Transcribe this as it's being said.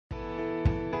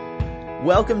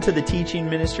Welcome to the teaching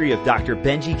ministry of Dr.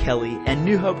 Benji Kelly and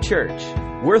New Hope Church.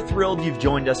 We're thrilled you've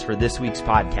joined us for this week's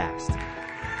podcast.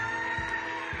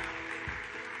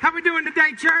 How we doing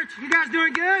today, church? You guys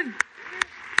doing good?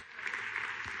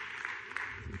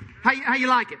 How you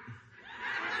like it?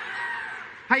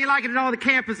 How you like it at all the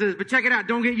campuses? But check it out.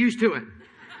 Don't get used to it.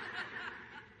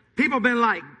 People have been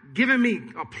like giving me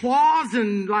applause,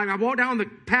 and like I walked down the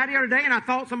patio today and I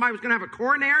thought somebody was going to have a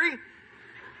coronary.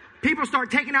 People start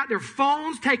taking out their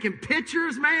phones, taking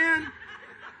pictures, man.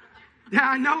 Yeah,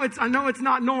 I know it's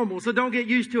not normal, so don't get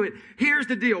used to it. Here's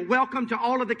the deal. Welcome to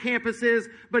all of the campuses,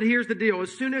 but here's the deal.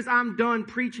 As soon as I'm done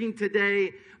preaching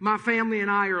today, my family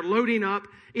and I are loading up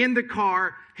in the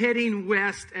car, heading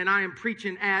west, and I am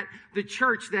preaching at the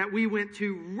church that we went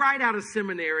to right out of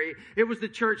seminary. It was the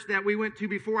church that we went to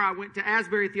before I went to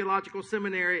Asbury Theological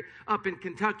Seminary up in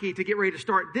Kentucky to get ready to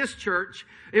start this church.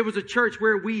 It was a church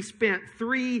where we spent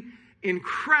 3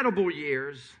 incredible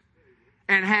years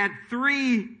and had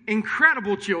 3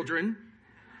 incredible children.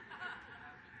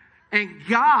 And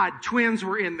God, twins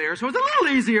were in there, so it was a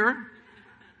little easier.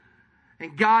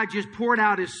 And God just poured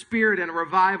out His Spirit, and a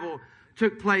revival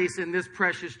took place in this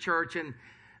precious church. And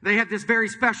they have this very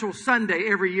special Sunday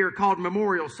every year called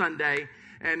Memorial Sunday.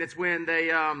 And it's when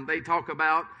they talk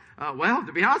about, well,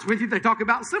 to be honest with you, they talk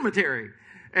about cemetery.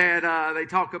 And they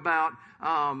talk about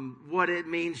what it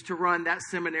means to run that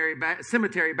cemetery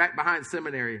back behind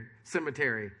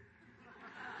cemetery.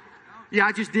 Yeah,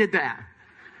 I just did that.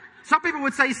 Some people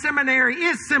would say seminary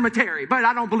is cemetery, but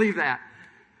I don't believe that.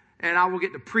 And I will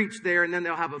get to preach there, and then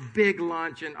they'll have a big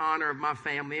lunch in honor of my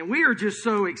family. And we are just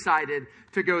so excited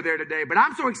to go there today. But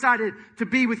I'm so excited to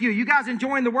be with you. You guys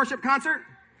enjoying the worship concert?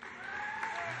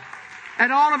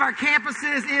 At all of our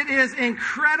campuses, it is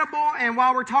incredible. And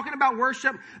while we're talking about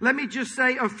worship, let me just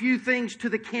say a few things to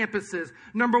the campuses.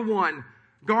 Number 1,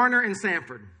 Garner and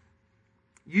Sanford.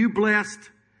 You blessed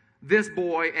this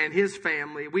boy and his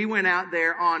family. We went out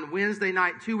there on Wednesday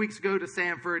night 2 weeks ago to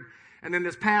Sanford. And then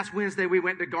this past Wednesday, we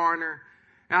went to Garner.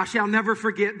 I shall never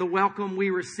forget the welcome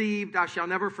we received. I shall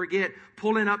never forget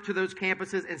pulling up to those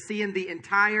campuses and seeing the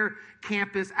entire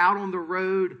campus out on the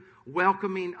road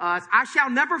welcoming us. I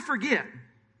shall never forget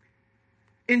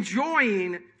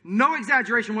enjoying, no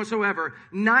exaggeration whatsoever,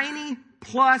 90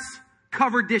 plus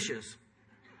covered dishes.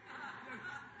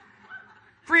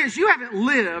 Friends, you haven't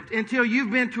lived until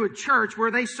you've been to a church where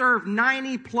they serve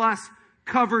 90 plus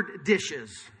covered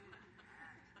dishes.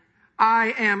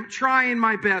 I am trying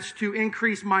my best to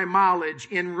increase my mileage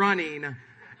in running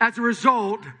as a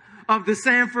result of the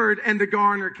Sanford and the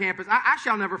Garner campus. I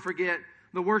shall never forget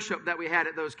the worship that we had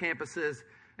at those campuses.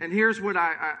 And here's what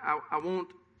I want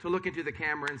to look into the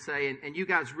camera and say, and you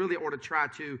guys really ought to try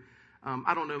to,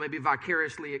 I don't know, maybe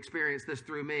vicariously experience this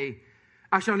through me.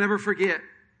 I shall never forget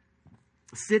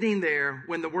sitting there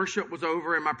when the worship was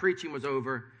over and my preaching was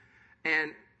over,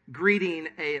 and greeting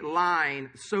a line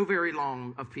so very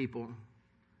long of people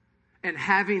and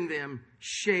having them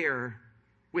share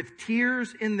with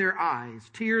tears in their eyes,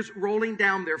 tears rolling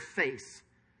down their face,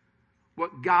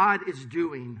 what God is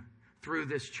doing through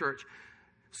this church.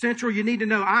 Central, you need to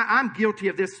know, I'm guilty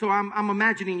of this, so I'm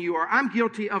imagining you are. I'm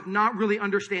guilty of not really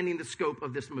understanding the scope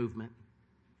of this movement.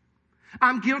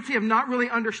 I'm guilty of not really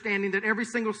understanding that every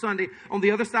single Sunday on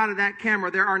the other side of that camera,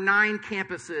 there are 9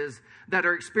 campuses that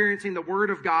are experiencing the Word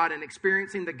of God and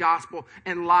experiencing the gospel,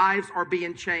 and lives are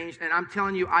being changed. And I'm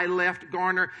telling you, I left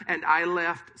Garner and I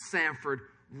left Sanford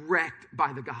wrecked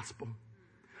by the gospel,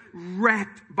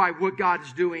 wrecked by what God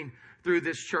is doing through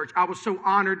this church. I was so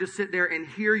honored to sit there and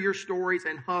hear your stories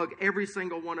and hug every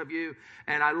single one of you.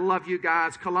 And I love you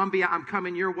guys. Columbia, I'm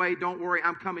coming your way. Don't worry,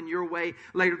 I'm coming your way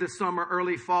later this summer,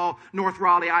 early fall. North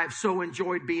Raleigh, I have so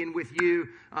enjoyed being with you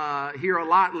here a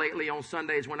lot lately on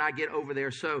Sundays when I get over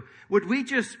there. So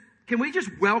can we just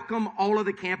welcome all of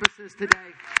the campuses today?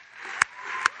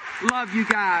 Love you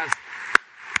guys.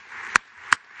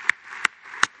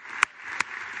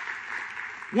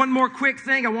 One more quick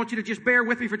thing. I want you to just bear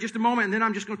with me for just a moment, and then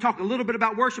I'm just going to talk a little bit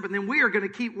about worship, and then we are going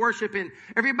to keep worshiping.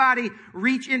 Everybody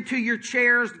reach into your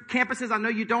chairs. Campuses, I know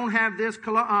you don't have this.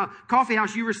 Coffee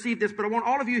House, you received this, but I want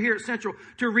all of you here at Central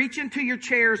to reach into your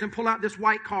chairs and pull out this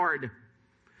white card.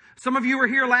 Some of you were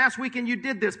here last week and you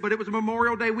did this, but it was a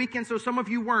Memorial Day weekend, so some of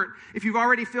you weren't. If you've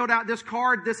already filled out this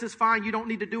card, this is fine. You don't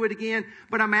need to do it again,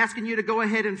 but I'm asking you to go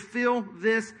ahead and fill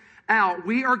this out.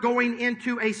 We are going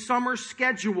into a summer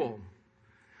schedule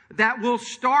that will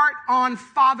start on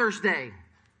Father's Day.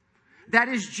 That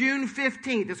is June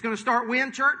 15th. It's going to start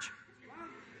when, church?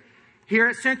 Here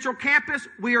at Central Campus,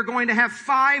 we are going to have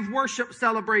 5 worship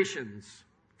celebrations.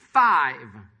 5.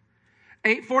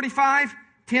 8:45,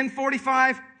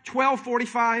 10:45,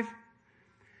 12:45,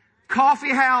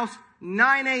 Coffee House,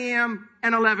 9 a.m.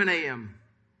 and 11 a.m.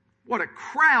 What a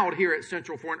crowd here at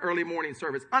Central for an early morning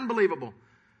service. Unbelievable.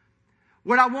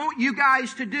 What I want you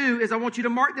guys to do is I want you to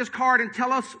mark this card and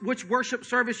tell us which worship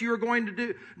service you are going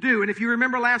to do. And if you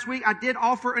remember last week, I did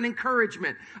offer an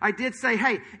encouragement. I did say,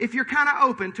 hey, if you're kind of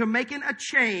open to making a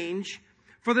change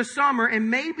for the summer and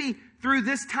maybe through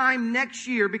this time next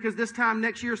year, because this time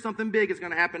next year something big is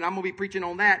going to happen. I'm going to be preaching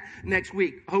on that next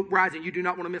week. Hope Rising. You do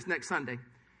not want to miss next Sunday.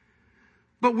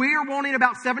 But we are wanting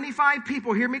about 75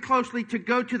 people, hear me closely, to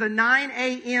go to the 9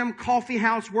 a.m. Coffee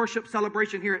House worship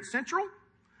celebration here at Central.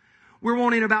 We're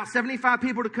wanting about 75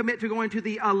 people to commit to going to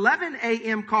the 11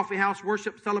 a.m. Coffee House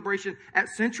worship celebration at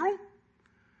Central.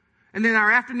 And then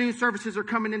our afternoon services are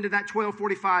coming into that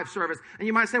 12:45 service. And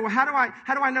you might say, well, how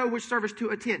do I know which service to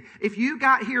attend? If you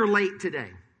got here late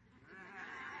today,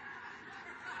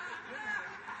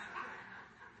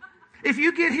 if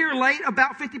you get here late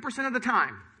about 50% of the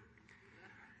time,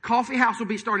 Coffee House will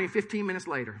be starting 15 minutes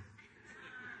later.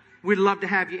 We'd love to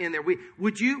have you in there.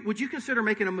 Would you consider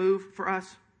making a move for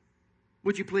us?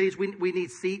 Would you please? We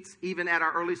need seats even at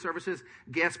our early services.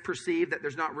 Guests perceive that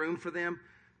there's not room for them.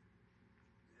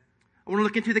 I want to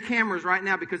look into the cameras right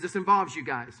now because this involves you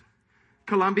guys.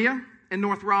 Columbia and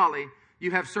North Raleigh, you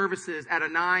have services at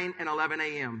 9 and 11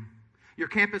 a.m. Your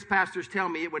campus pastors tell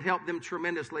me it would help them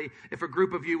tremendously if a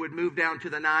group of you would move down to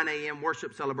the 9 a.m.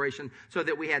 worship celebration so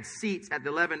that we had seats at the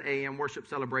 11 a.m. worship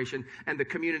celebration and the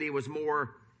community was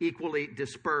more equally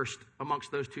dispersed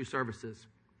amongst those two services.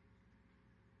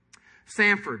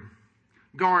 Sanford,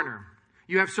 Garner,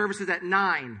 you have services at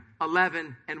 9,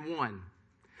 11, and 1.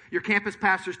 Your campus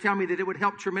pastors tell me that it would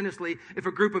help tremendously if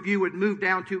a group of you would move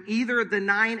down to either the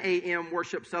 9 a.m.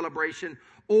 worship celebration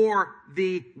or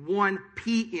the 1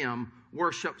 p.m.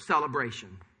 worship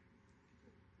celebration.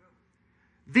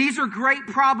 These are great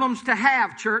problems to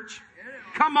have, church.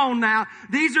 Come on now.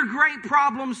 These are great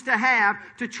problems to have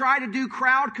to try to do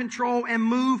crowd control and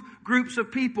move groups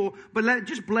of people. But let it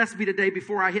just bless me today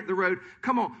before I hit the road.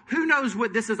 Come on. Who knows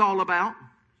what this is all about?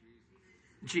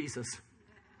 Jesus.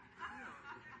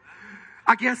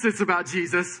 I guess it's about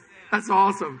Jesus. That's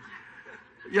awesome.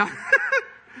 Yeah.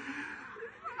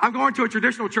 I'm going to a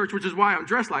traditional church, which is why I'm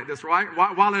dressed like this, right?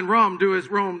 While in Rome, do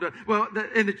as Rome does. Well,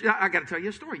 I got to tell you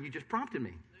a story. You just prompted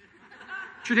me.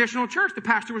 Traditional church, the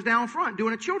pastor was down front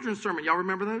doing a children's sermon. Y'all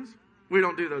remember those? We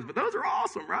don't do those, but those are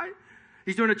awesome, right?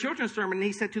 He's doing a children's sermon, and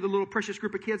he said to the little precious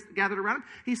group of kids gathered around him,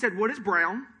 he said, what is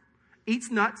brown, eats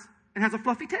nuts, and has a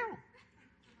fluffy tail?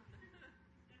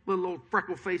 Little old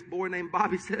freckle-faced boy named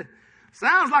Bobby said,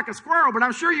 sounds like a squirrel, but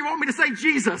I'm sure you want me to say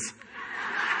Jesus.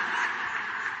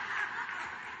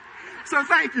 So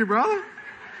thank you, brother.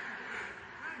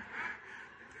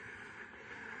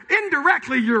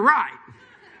 Indirectly, you're right.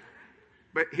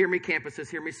 But hear me, campuses,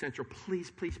 hear me, Central.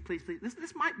 Please, please, please, please.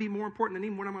 This might be more important than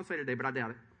even what I'm going to say today, but I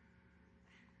doubt it.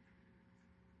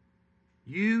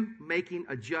 You making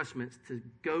adjustments to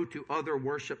go to other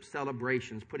worship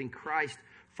celebrations, putting Christ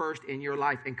first in your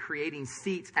life and creating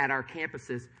seats at our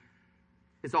campuses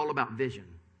is all about vision.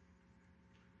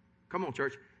 Come on,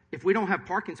 church. If we don't have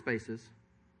parking spaces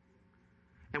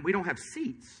and we don't have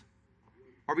seats,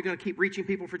 are we going to keep reaching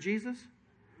people for Jesus?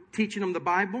 Teaching them the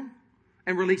Bible?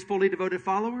 And release fully devoted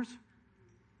followers?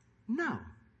 No.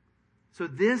 So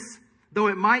this, though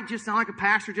it might just sound like a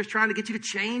pastor just trying to get you to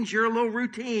change your little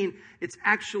routine, it's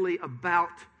actually about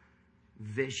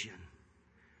vision.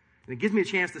 And it gives me a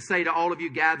chance to say to all of you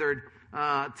gathered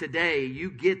today, you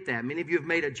get that. Many of you have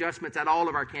made adjustments at all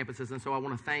of our campuses, and so I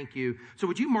want to thank you. So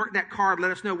would you mark that card?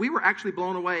 Let us know. We were actually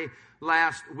blown away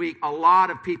last week. A lot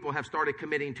of people have started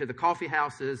committing to the coffee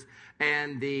houses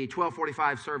and the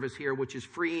 12:45 service here, which is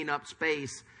freeing up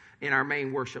space in our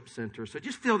main worship center. So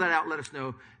just fill that out. Let us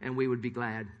know, and we would be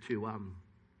glad to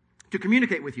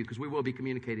communicate with you because we will be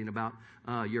communicating about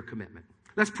your commitment.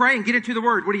 Let's pray and get into the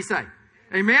Word. What do you say?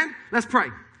 Amen? Let's pray.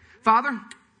 Father,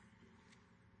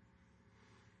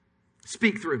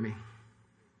 speak through me.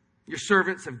 Your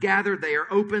servants have gathered. They are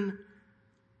open.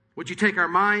 Would you take our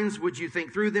minds? Would you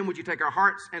think through them? Would you take our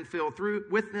hearts and fill through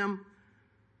with them?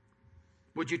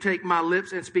 Would you take my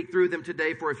lips and speak through them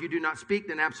today? For if you do not speak,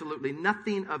 then absolutely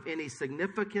nothing of any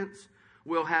significance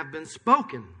will have been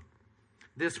spoken.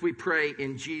 This we pray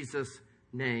in Jesus'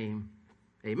 name.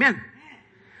 Amen.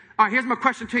 All right, here's my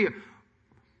question to you.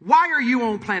 Why are you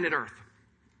on planet Earth?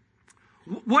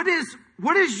 What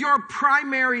is your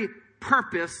primary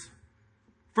purpose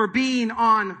for being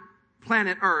on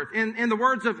planet Earth? In the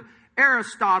words of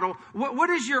Aristotle, what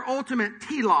is your ultimate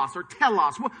telos or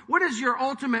telos? What is your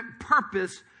ultimate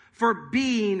purpose for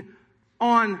being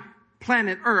on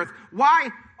planet Earth? Why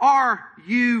are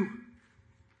you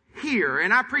here.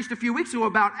 And I preached a few weeks ago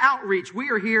about outreach. We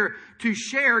are here to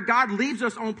share. God leaves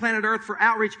us on planet Earth for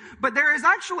outreach. But there is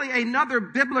actually another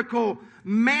biblical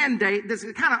mandate that's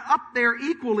kind of up there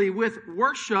equally with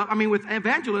with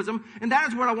evangelism. And that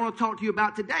is what I want to talk to you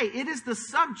about today. It is the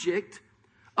subject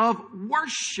of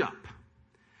worship.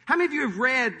 How many of you have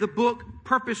read the book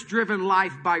Purpose Driven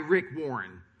Life by Rick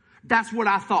Warren? That's what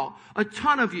I thought. A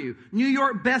ton of you. New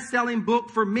York best-selling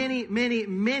book for many, many,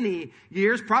 many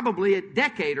years, probably a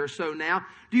decade or so now.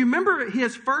 Do you remember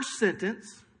his first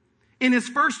sentence in his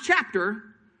first chapter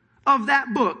of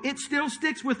that book? It still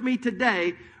sticks with me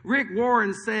today. Rick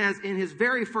Warren says in his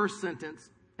very first sentence,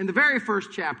 in the very first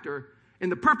chapter,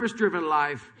 in the Purpose-Driven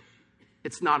Life,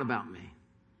 it's not about me.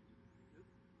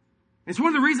 It's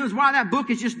one of the reasons why that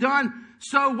book is just done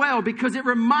so well, because it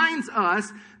reminds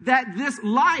us that this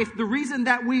life, the reason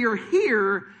that we are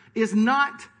here, is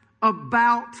not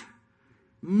about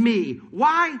me.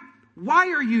 Why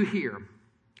are you here?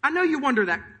 I know you wonder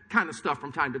that kind of stuff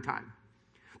from time to time.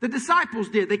 The disciples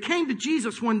did. They came to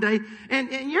Jesus one day,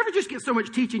 and you ever just get so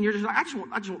much teaching, you're just like, I just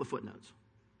want the footnotes.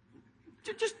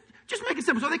 Just make it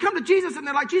simple. So they come to Jesus, and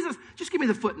they're like, Jesus, just give me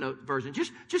the footnote version.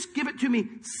 Just give it to me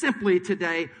simply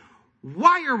today.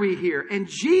 Why are we here? And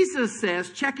Jesus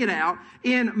says, check it out,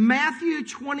 in Matthew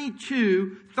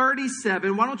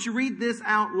 22:37. Why don't you read this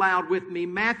out loud with me?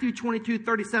 Matthew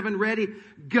 22:37. Ready?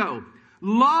 Go.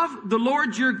 Love the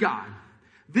Lord your God.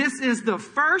 This is the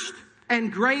first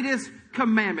and greatest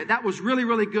commandment. That was really,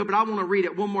 really good, but I want to read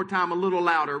it one more time a little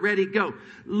louder. Ready? Go.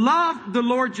 Love the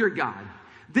Lord your God.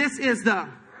 This is the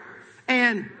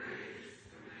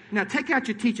Now, take out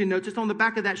your teaching notes. It's on the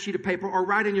back of that sheet of paper, or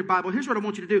write in your Bible. Here's what I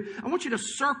want you to do. I want you to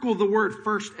circle the word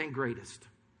first and greatest.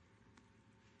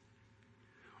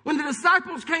 When the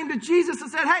disciples came to Jesus and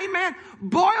said, hey, man,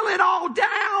 boil it all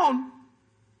down.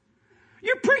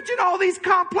 You're preaching all these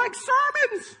complex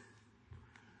sermons.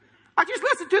 I just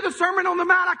listened to the Sermon on the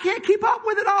Mount. I can't keep up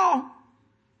with it all.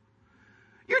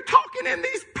 You're talking in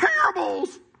these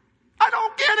parables. I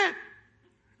don't get it.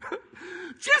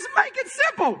 Just make it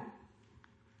simple.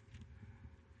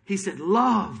 He said,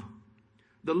 love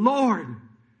the Lord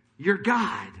your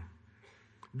God.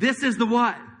 This is the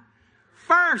what?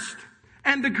 First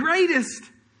and the greatest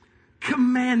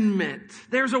commandment.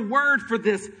 There's a word for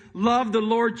this. Love the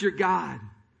Lord your God.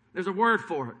 There's a word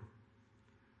for it.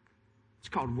 It's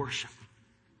called worship.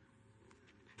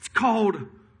 It's called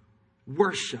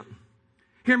worship.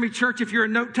 Hear me, church, if you're a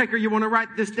note taker, you want to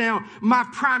write this down. My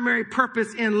primary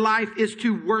purpose in life is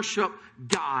to worship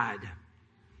God.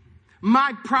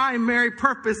 My primary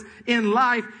purpose in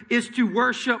life is to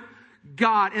worship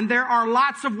God. And there are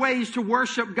lots of ways to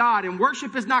worship God. And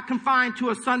worship is not confined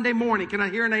to a Sunday morning. Can I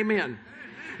hear an amen?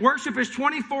 Worship is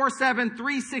 24/7,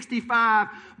 365.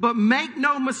 But make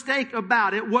no mistake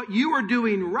about it, what you are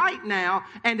doing right now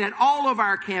and at all of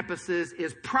our campuses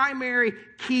is primary,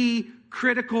 key,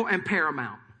 critical, and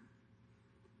paramount.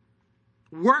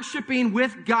 Worshiping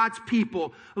with God's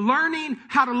people. Learning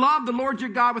how to love the Lord your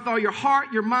God with all your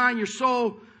heart, your mind, your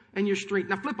soul, and your strength.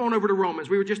 Now flip on over to Romans.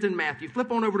 We were just in Matthew. Flip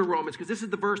on over to Romans, because this is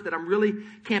the verse that I'm really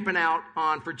camping out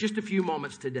on for just a few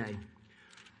moments today.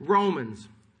 Romans.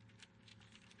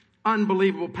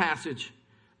 Unbelievable passage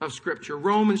of Scripture.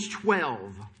 Romans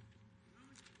 12,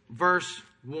 verse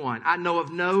 1. I know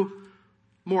of no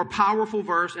more powerful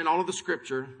verse in all of the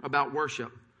Scripture about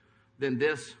worship than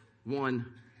this one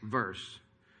verse.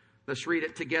 Let's read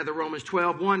it together. Romans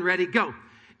 12:1. Ready? Go.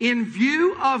 In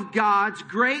view of God's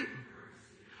great,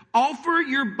 offer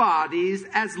your bodies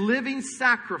as living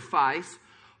sacrifice,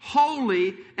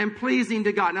 holy and pleasing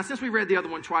to God. Now, since we read the other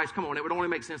one twice, come on, it would only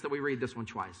make sense that we read this one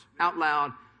twice. Out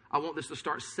loud. I want this to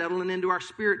start settling into our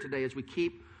spirit today as we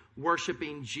keep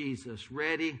worshiping Jesus.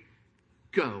 Ready?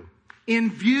 Go. In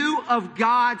view of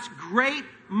God's great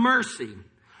mercy,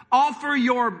 offer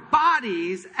your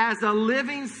bodies as a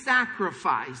living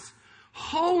sacrifice,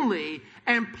 holy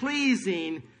and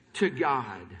pleasing to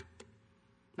God.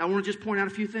 Now, I want to just point out a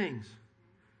few things.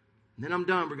 And then I'm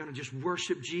done. We're going to just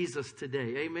worship Jesus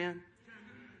today. Amen?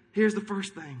 Here's the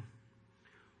first thing.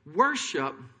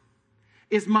 Worship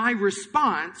is my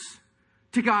response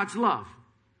to God's love.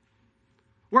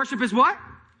 Worship is what?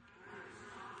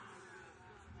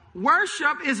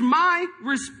 Worship is my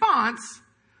response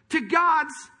to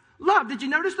God's love. Did you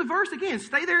notice the verse? Again,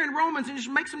 stay there in Romans and just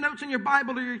make some notes in your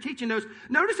Bible or your teaching notes.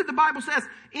 Notice that the Bible says,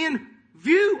 in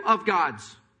view of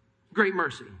God's great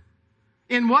mercy.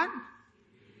 In what?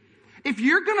 If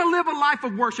you're going to live a life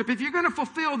of worship, if you're going to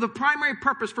fulfill the primary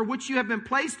purpose for which you have been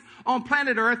placed on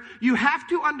planet Earth, you have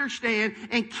to understand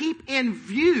and keep in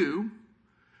view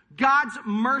God's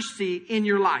mercy in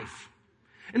your life.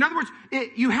 In other words,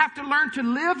 you have to learn to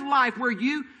live life where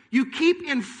you keep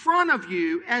in front of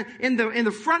you, and in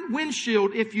the front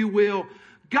windshield, if you will,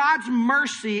 God's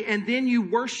mercy, and then you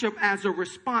worship as a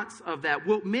response of that.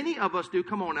 Well, many of us do.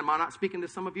 Come on, am I not speaking to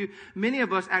some of you? Many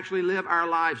of us actually live our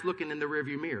lives looking in the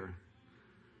rearview mirror.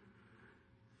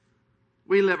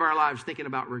 We live our lives thinking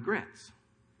about regrets.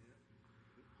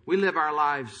 We live our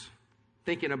lives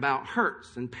thinking about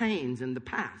hurts and pains in the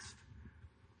past.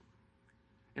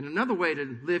 And another way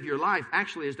to live your life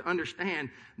actually is to understand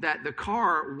that the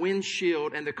car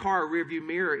windshield and the car rearview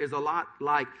mirror is a lot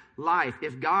like life.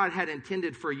 If God had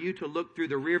intended for you to look through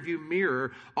the rearview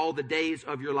mirror all the days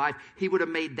of your life, He would have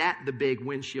made that the big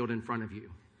windshield in front of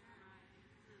you.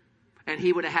 And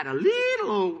He would have had a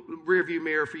little rearview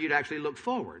mirror for you to actually look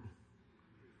forward.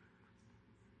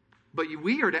 But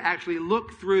we are to actually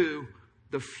look through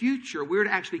the future. We're to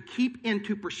actually keep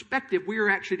into perspective. We are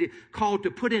actually called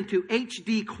to put into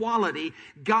HD quality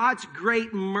God's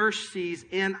great mercies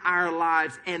in our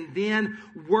lives and then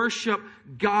worship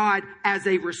God as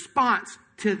a response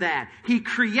to that. He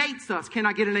creates us. Can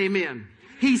I get an amen?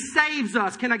 He saves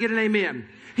us. Can I get an amen?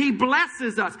 He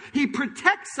blesses us. He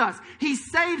protects us. He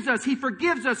saves us. He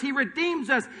forgives us. He redeems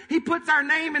us. He puts our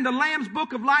name in the Lamb's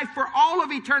book of life for all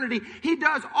of eternity. He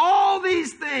does all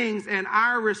these things, and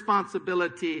our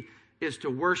responsibility is to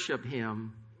worship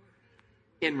Him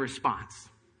in response.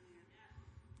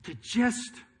 To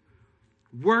just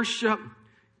worship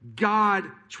God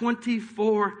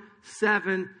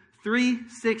 24/7,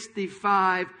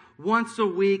 365 once a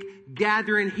week.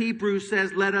 Gathering, Hebrews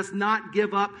says, let us not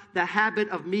give up the habit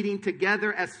of meeting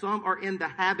together as some are in the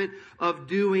habit of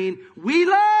doing. We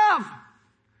love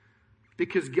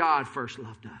because God first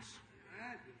loved us.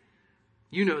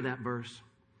 You know that verse.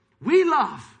 We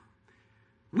love,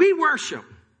 we worship,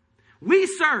 we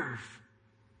serve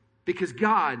because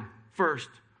God first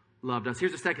loved us.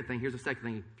 Here's the second thing. If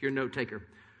you're a note taker,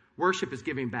 worship is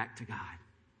giving back to God.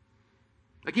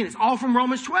 Again, it's all from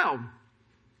Romans 12.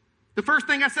 The first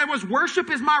thing I said was worship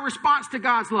is my response to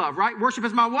God's love, right? Worship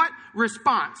is my what?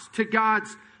 Response to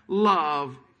God's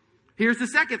love. Here's the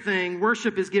second thing.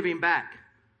 Worship is giving back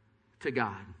to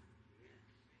God.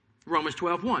 Romans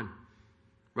 12:1,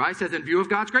 right? It says, in view of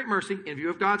God's great mercy,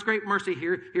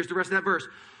 here's the rest of that verse.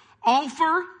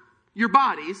 Offer your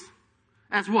bodies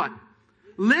as what?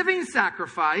 Living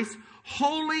sacrifice,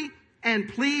 holy and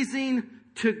pleasing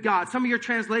to God. Some of your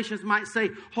translations might say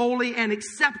holy and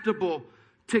acceptable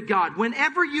to God.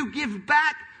 Whenever you give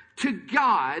back to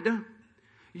God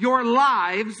your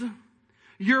lives,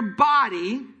 your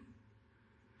body,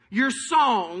 your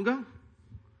song,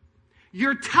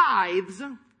 your tithes,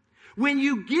 when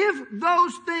you give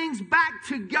those things back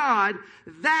to God,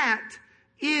 that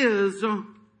is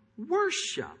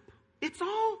worship. It's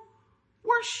all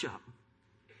worship.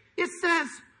 It says,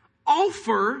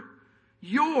 offer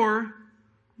your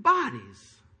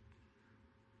bodies.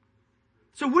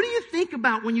 So what do you think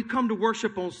about when you come to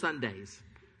worship on Sundays?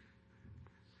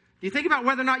 Do you think about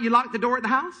whether or not you lock the door at the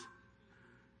house?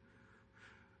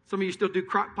 Some of you still do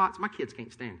crock pots. My kids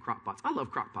can't stand crock pots. I love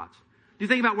crock pots. Do you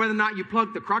think about whether or not you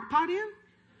plug the crock pot in?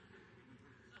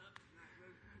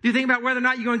 Do you think about whether or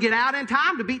not you're going to get out in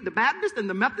time to beat the Baptists and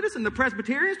the Methodists and the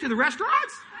Presbyterians to the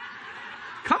restaurants?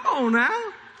 Come on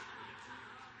now.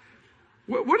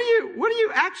 What do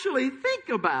you actually think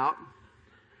about?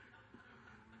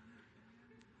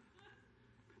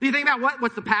 Do you think about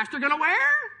what's the pastor going to wear?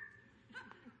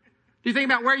 Do you think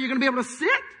about where you're going to be able to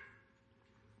sit?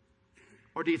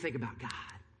 Or do you think about God?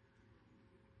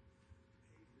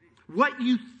 What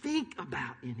you think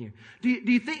about in here. Do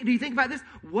you think about this?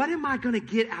 What am I going to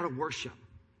get out of worship?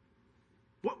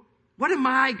 What am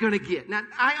I going to get? Now,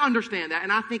 I understand that,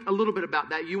 and I think a little bit about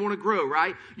that. You want to grow,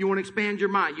 right? You want to expand your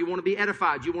mind. You want to be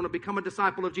edified. You want to become a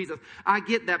disciple of Jesus. I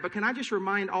get that, but can I just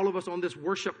remind all of us on this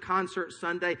worship concert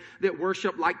Sunday that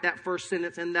worship, like that first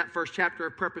sentence in that first chapter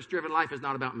of Purpose Driven Life, is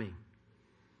not about me.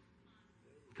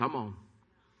 Come on.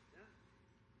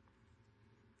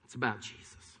 It's about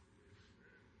Jesus.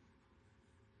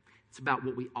 It's about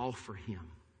what we offer Him.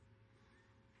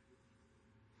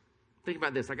 Think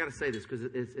about this. I got to say this because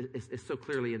it's so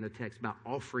clearly in the text about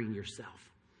offering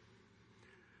yourself.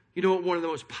 You know what one of the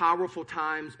most powerful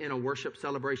times in a worship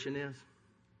celebration is?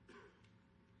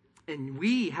 And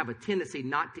we have a tendency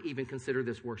not to even consider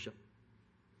this worship.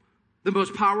 The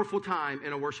most powerful time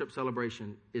in a worship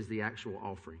celebration is the actual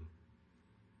offering.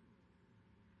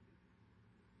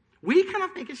 We kind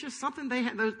of think it's just something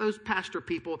those pastor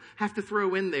people have to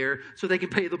throw in there so they can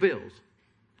pay the bills.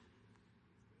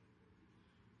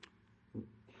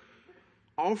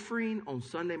 Offering on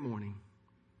Sunday morning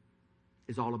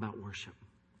is all about worship.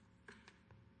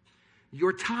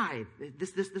 your tithe.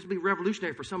 This will be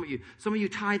revolutionary for some of you. Some of you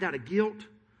tithe out of guilt.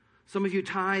 Some of you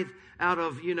tithe out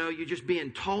of, you just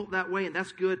being taught that way, and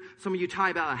that's good. Some of you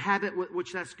tithe out of habit,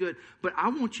 which that's good. But I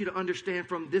want you to understand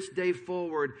from this day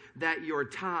forward that your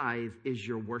tithe is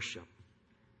your worship.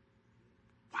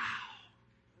 Wow.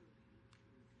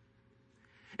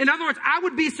 In other words, I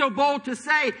would be so bold to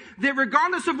say that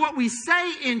regardless of what we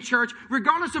say in church,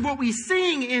 regardless of what we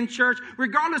sing in church,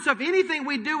 regardless of anything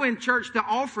we do in church, the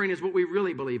offering is what we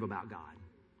really believe about God.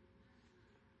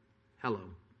 Hello.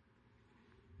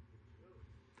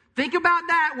 Think about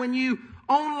that when you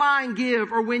online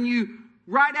give or when you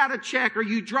write out a check or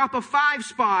you drop a 5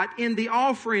 spot in the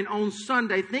offering on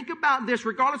Sunday. Think about this,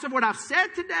 regardless of what I've said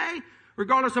today,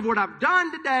 regardless of what I've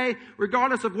done today,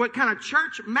 regardless of what kind of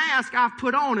church mask I've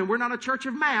put on, and we're not a church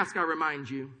of masks, I remind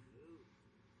you.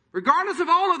 Regardless of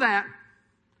all of that,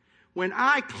 when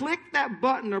I click that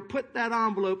button or put that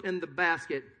envelope in the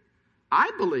basket,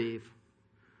 I believe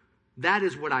that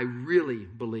is what I really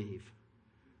believe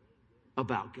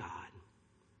about God.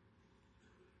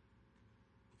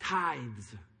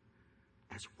 Tithes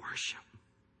as worship.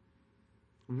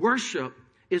 Worship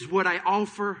is what I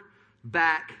offer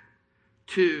back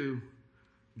to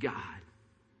God.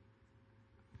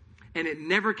 And it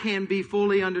never can be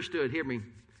fully understood, hear me,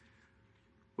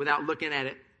 without looking at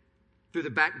it through the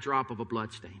backdrop of a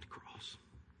bloodstained cross.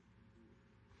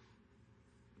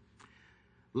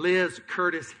 Liz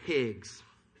Curtis Higgs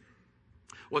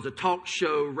was a talk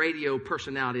show radio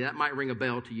personality. That might ring a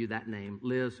bell to you, that name,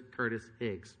 Liz Curtis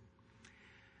Higgs.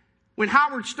 When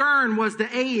Howard Stern was the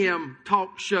AM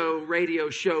talk show, radio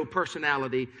show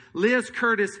personality, Liz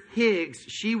Curtis Higgs,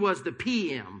 she was the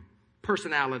PM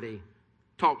personality,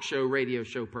 talk show, radio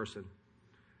show person.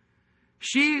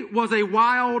 She was a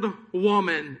wild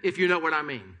woman, if you know what I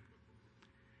mean.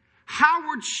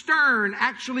 Howard Stern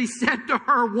actually said to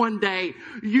her one day,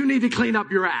 "You need to clean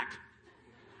up your act."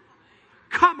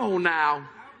 Come on now.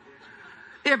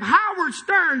 If Howard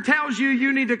Stern tells you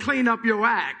you need to clean up your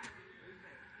act,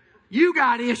 you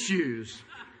got issues.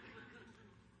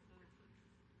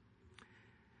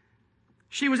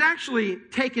 She was actually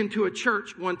taken to a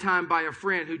church one time by a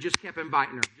friend who just kept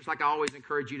inviting her. Just like I always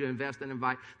encourage you to invest and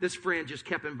invite. This friend just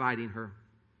kept inviting her.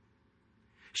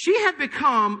 She had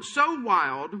become so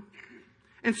wild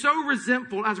and so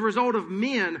resentful as a result of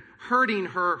men hurting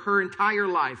her entire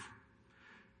life.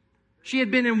 She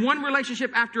had been in one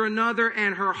relationship after another,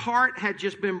 and her heart had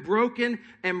just been broken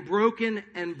and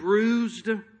bruised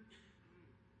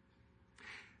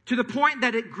to the point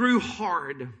that it grew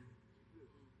hard.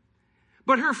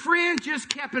 But her friend just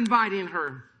kept inviting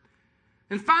her.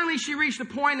 And finally, she reached a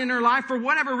point in her life for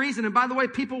whatever reason. And by the way,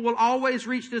 people will always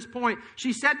reach this point.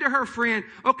 She said to her friend,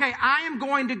 "Okay, I am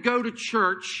going to go to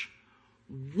church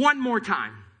one more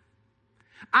time.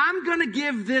 I'm going to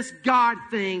give this God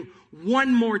thing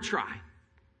one more try."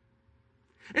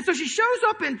 And so she shows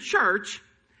up in church,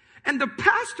 and the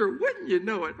pastor, wouldn't you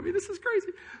know it? I mean, this is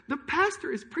crazy. The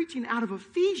pastor is preaching out of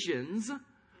Ephesians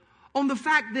on the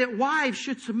fact that wives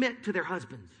should submit to their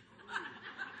husbands.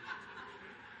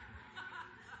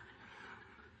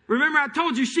 Remember, I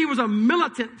told you she was a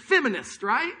militant feminist,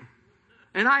 right?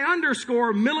 And I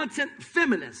underscore militant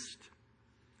feminist.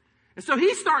 And so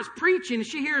he starts preaching, and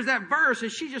she hears that verse,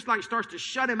 and she just starts to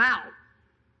shut him out.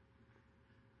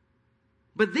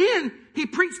 But then he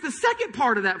preached the second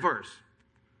part of that verse,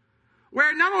 where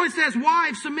it not only says,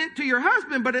 "Wives, submit to your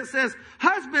husband," but it says,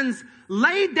 "Husbands,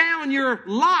 lay down your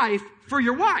life for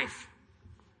your wife."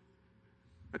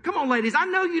 Now, come on, ladies. I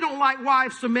know you don't like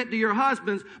wives submit to your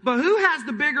husbands, but who has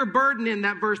the bigger burden in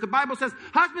that verse? The Bible says,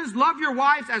 "Husbands, love your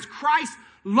wives as Christ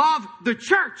loved the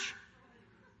church."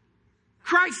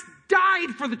 Christ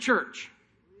died for the church.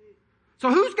 So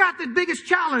who's got the biggest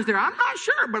challenge there? I'm not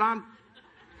sure, but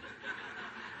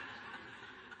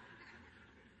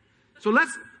So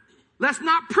let's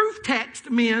not proof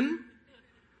text men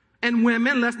and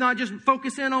women. Let's not just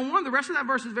focus in on one. The rest of that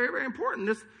verse is very, very important.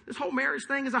 This whole marriage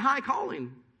thing is a high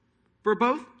calling for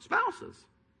both spouses.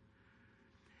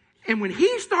 And when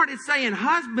he started saying,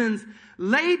 "Husbands,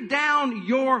 lay down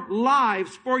your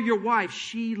lives for your wife,"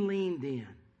 she leaned in.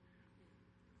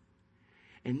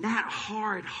 And that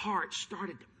hard heart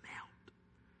started to melt.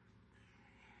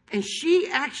 And she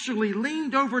actually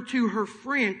leaned over to her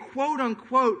friend, quote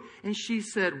unquote, and she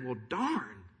said, "Well,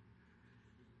 darn.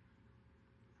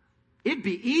 It'd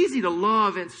be easy to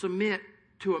love and submit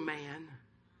to a man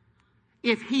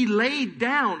if he laid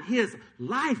down his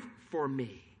life for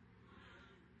me."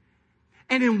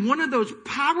 And in one of those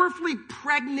powerfully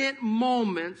pregnant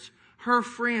moments, her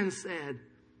friend said,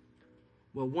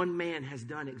 "Well, one man has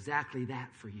done exactly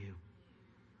that for you."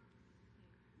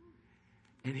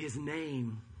 And his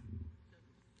name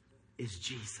is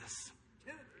Jesus.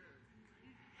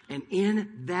 And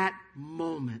in that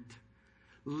moment,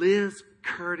 Liz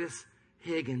Curtis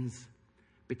Higgins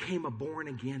became a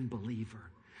born-again believer.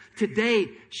 Today,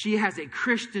 she has a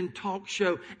Christian talk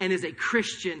show and is a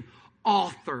Christian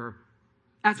author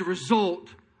as a result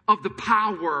of the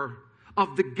power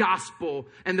of the gospel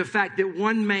and the fact that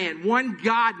one man, one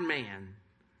God-man,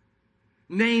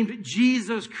 named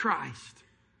Jesus Christ,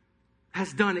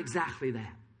 has done exactly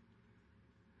that.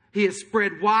 He has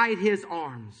spread wide his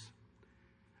arms,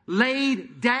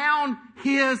 laid down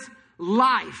his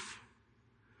life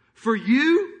for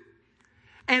you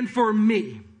and for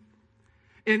me.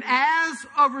 And as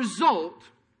a result,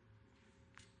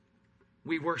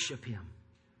 we worship him.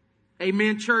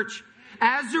 Amen, church.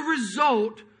 As a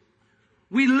result,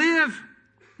 we live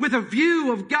with a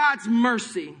view of God's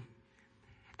mercy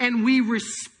and we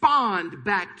respond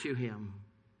back to him.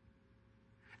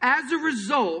 As a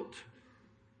result,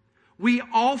 we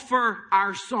offer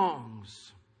our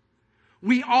songs.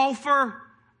 We offer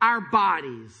our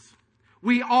bodies.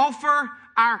 We offer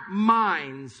our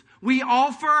minds. We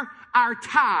offer our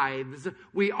tithes.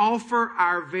 We offer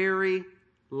our very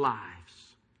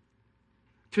lives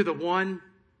to the one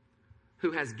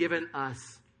who has given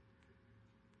us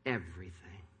everything.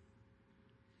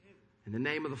 In the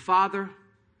name of the Father,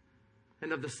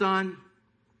 and of the Son,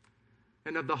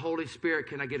 and of the Holy Spirit,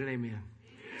 can I get an amen?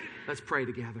 Let's pray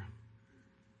together.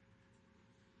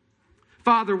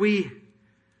 Father, we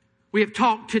have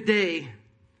talked today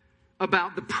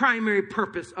about the primary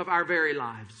purpose of our very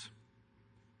lives.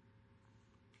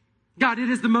 God, it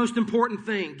is the most important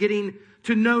thing, getting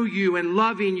to know you and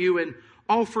loving you and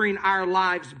offering our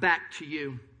lives back to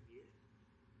you.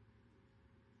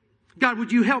 God,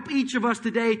 would you help each of us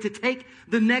today to take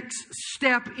the next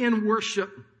step in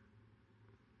worship?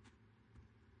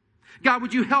 God,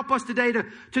 would you help us today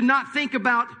to not think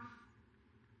about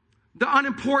the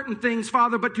unimportant things,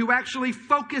 Father, but to actually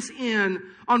focus in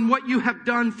on what you have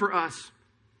done for us.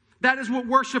 That is what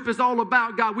worship is all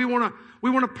about, God. We want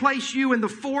to place you in the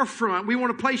forefront. We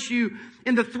want to place you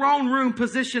in the throne room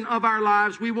position of our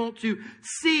lives. We want to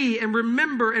see and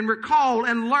remember and recall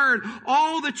and learn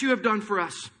all that you have done for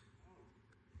us.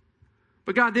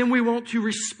 But God, then we want to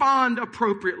respond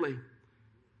appropriately.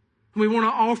 We want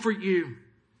to offer you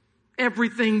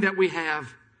everything that we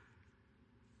have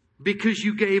because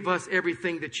you gave us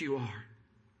everything that you are.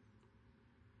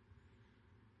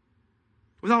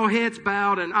 With all heads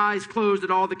bowed and eyes closed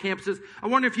at all the campuses, I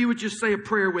wonder if you would just say a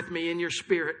prayer with me in your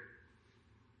spirit.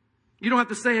 You don't have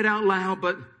to say it out loud,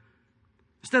 but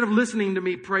instead of listening to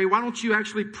me pray, why don't you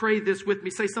actually pray this with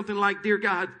me? Say something like, Dear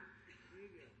God,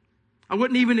 I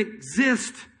wouldn't even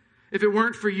exist if it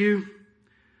weren't for you.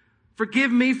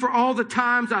 Forgive me for all the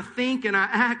times I think and I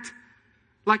act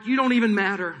like you don't even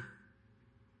matter.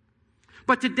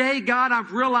 But today, God,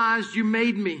 I've realized you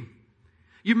made me.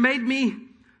 You made me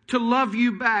to love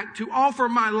you back, to offer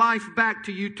my life back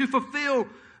to you, to fulfill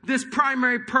this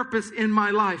primary purpose in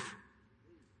my life.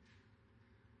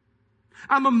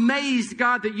 I'm amazed,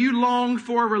 God, that you long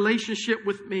for a relationship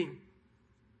with me.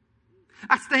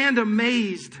 I stand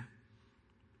amazed,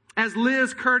 as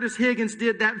Liz Curtis Higgins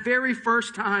did that very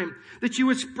first time, that you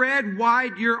would spread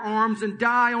wide your arms and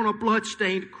die on a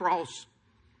bloodstained cross.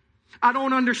 I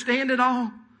don't understand it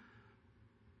all,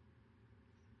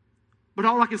 but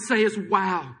all I can say is,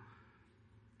 wow.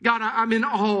 God, I'm in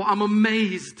awe. I'm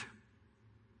amazed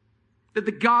that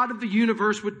the God of the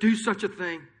universe would do such a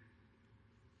thing.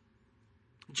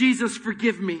 Jesus,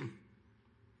 forgive me.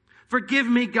 Forgive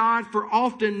me, God, for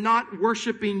often not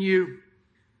worshiping you.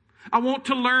 I want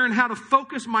to learn how to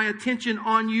focus my attention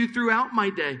on you throughout my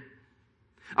day.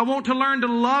 I want to learn to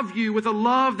love you with a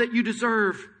love that you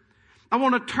deserve. I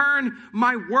want to turn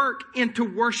my work into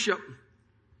worship.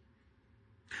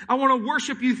 I want to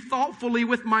worship you thoughtfully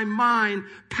with my mind,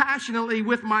 passionately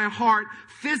with my heart,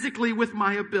 physically with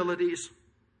my abilities.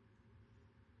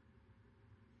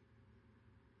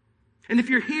 And if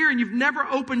you're here and you've never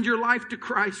opened your life to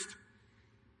Christ,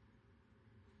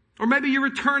 or maybe you're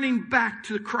returning back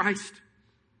to Christ,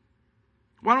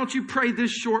 why don't you pray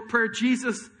this short prayer?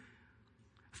 Jesus,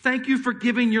 thank you for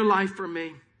giving your life for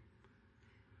me.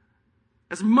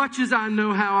 As much as I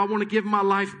know how, I want to give my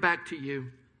life back to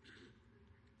you.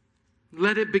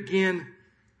 Let it begin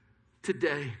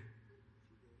today.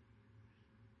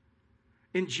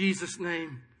 In Jesus'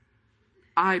 name,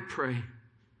 I pray.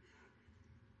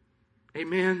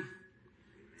 Amen,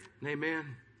 and amen,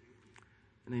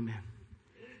 and amen.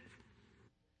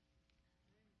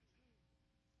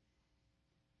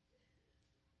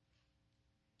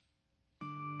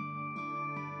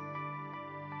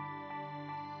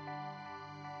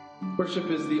 Worship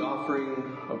is the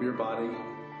offering of your body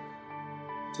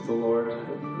to the Lord.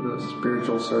 The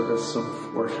spiritual service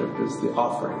of worship is the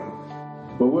offering.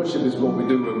 Well, worship is what we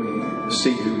do when we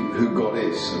see who God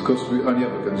is. Of course, we're only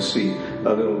ever going to see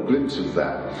a little glimpse of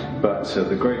that. But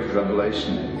the greatest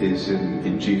revelation is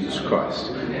in Jesus Christ.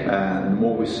 And the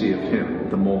more we see of Him,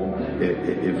 the more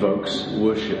it evokes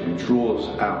worship and draws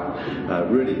out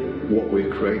really what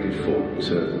we're created for,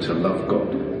 to love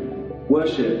God.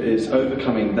 Worship is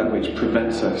overcoming that which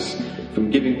prevents us from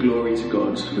giving glory to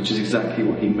God, which is exactly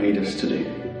what He made us to do.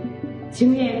 To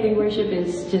me, I think worship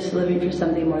is just living for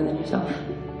something more than yourself.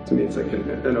 To me, it's like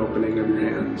an opening of your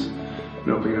hands,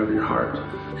 an opening of your heart.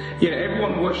 Yeah,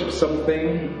 everyone worships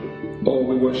something, or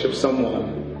we worship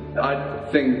someone. I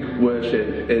think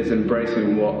worship is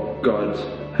embracing what God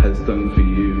has done for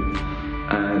you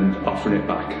and offering it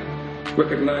back.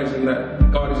 Recognizing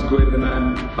that God is greater than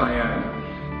I am.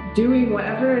 Doing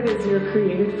whatever it is you're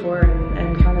created for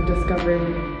and kind of discovering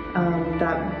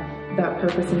that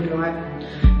purpose in your life.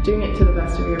 Doing it to the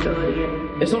best of your ability.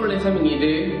 And it's not really something you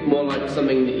do, more like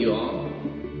something that you are.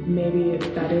 Maybe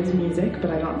that is music,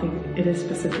 but I don't think it is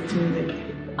specific to music.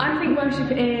 I think worship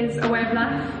is a way of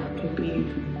life. It could be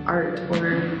art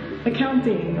or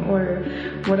accounting or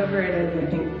whatever it is. I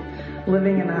think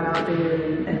living in that out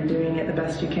there and doing it the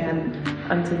best you can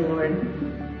unto the Lord.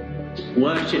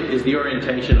 Worship is the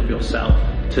orientation of yourself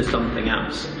to something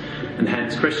else. And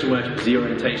hence Christian worship is the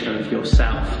orientation of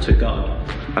yourself to God.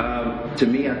 To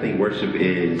me, I think worship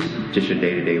is just your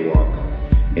day-to-day walk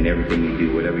in everything you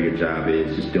do, whatever your job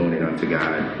is, just doing it unto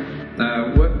God.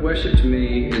 Worship to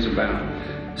me is about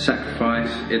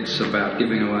sacrifice. It's about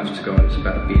giving our lives to God. It's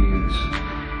about obedience.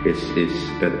 It's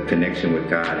a connection with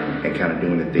God and kind of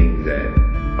doing the things that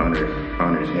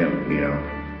honors Him, you know.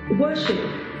 Worship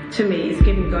to me is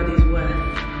giving God His worth,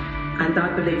 and I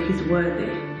believe He's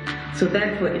worthy. So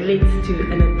therefore it leads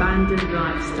to an abandoned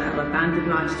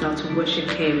lifestyle to worship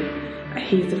Him.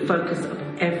 He's the focus of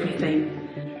everything.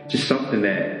 Just something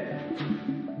that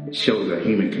shows a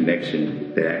human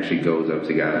connection that actually goes up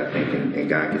to God, I think, and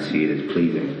God can see it as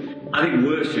pleasing. I think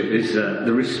worship is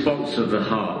the response of the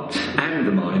heart and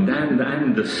the mind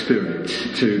and the spirit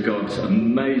to God's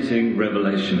amazing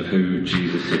revelation of who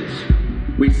Jesus is.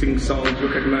 We sing songs,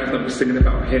 recognize that we're singing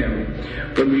about Him.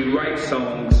 When we write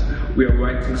songs, we are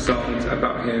writing songs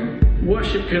about Him.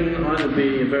 Worship can either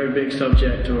be a very big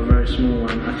subject or a very small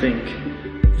one. I think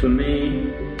for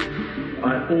me,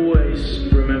 I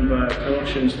always remember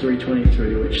Colossians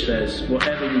 3:23, which says,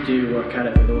 whatever you do, work at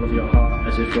it with all of your heart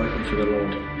as if working for the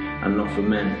Lord and not for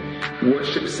men.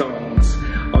 Worship songs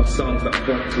are songs that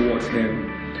point towards Him.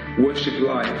 Worship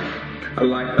life, a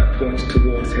life that points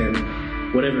towards Him.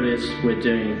 Whatever it is we're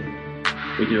doing,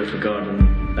 we do it for God,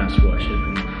 and that's worship.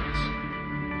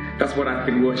 That's what I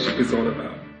think worship is all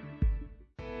about.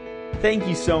 Thank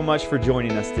you so much for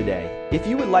joining us today. If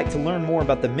you would like to learn more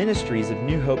about the ministries of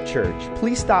New Hope Church,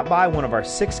 please stop by one of our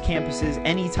 6 campuses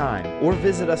anytime or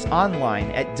visit us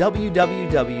online at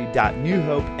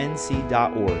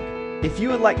www.newhopenc.org. If you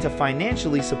would like to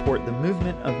financially support the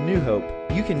movement of New Hope,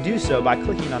 you can do so by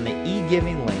clicking on the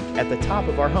e-giving link at the top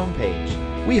of our homepage.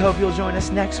 We hope you'll join us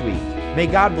next week. May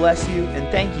God bless you, and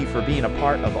thank you for being a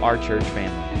part of our church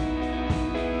family.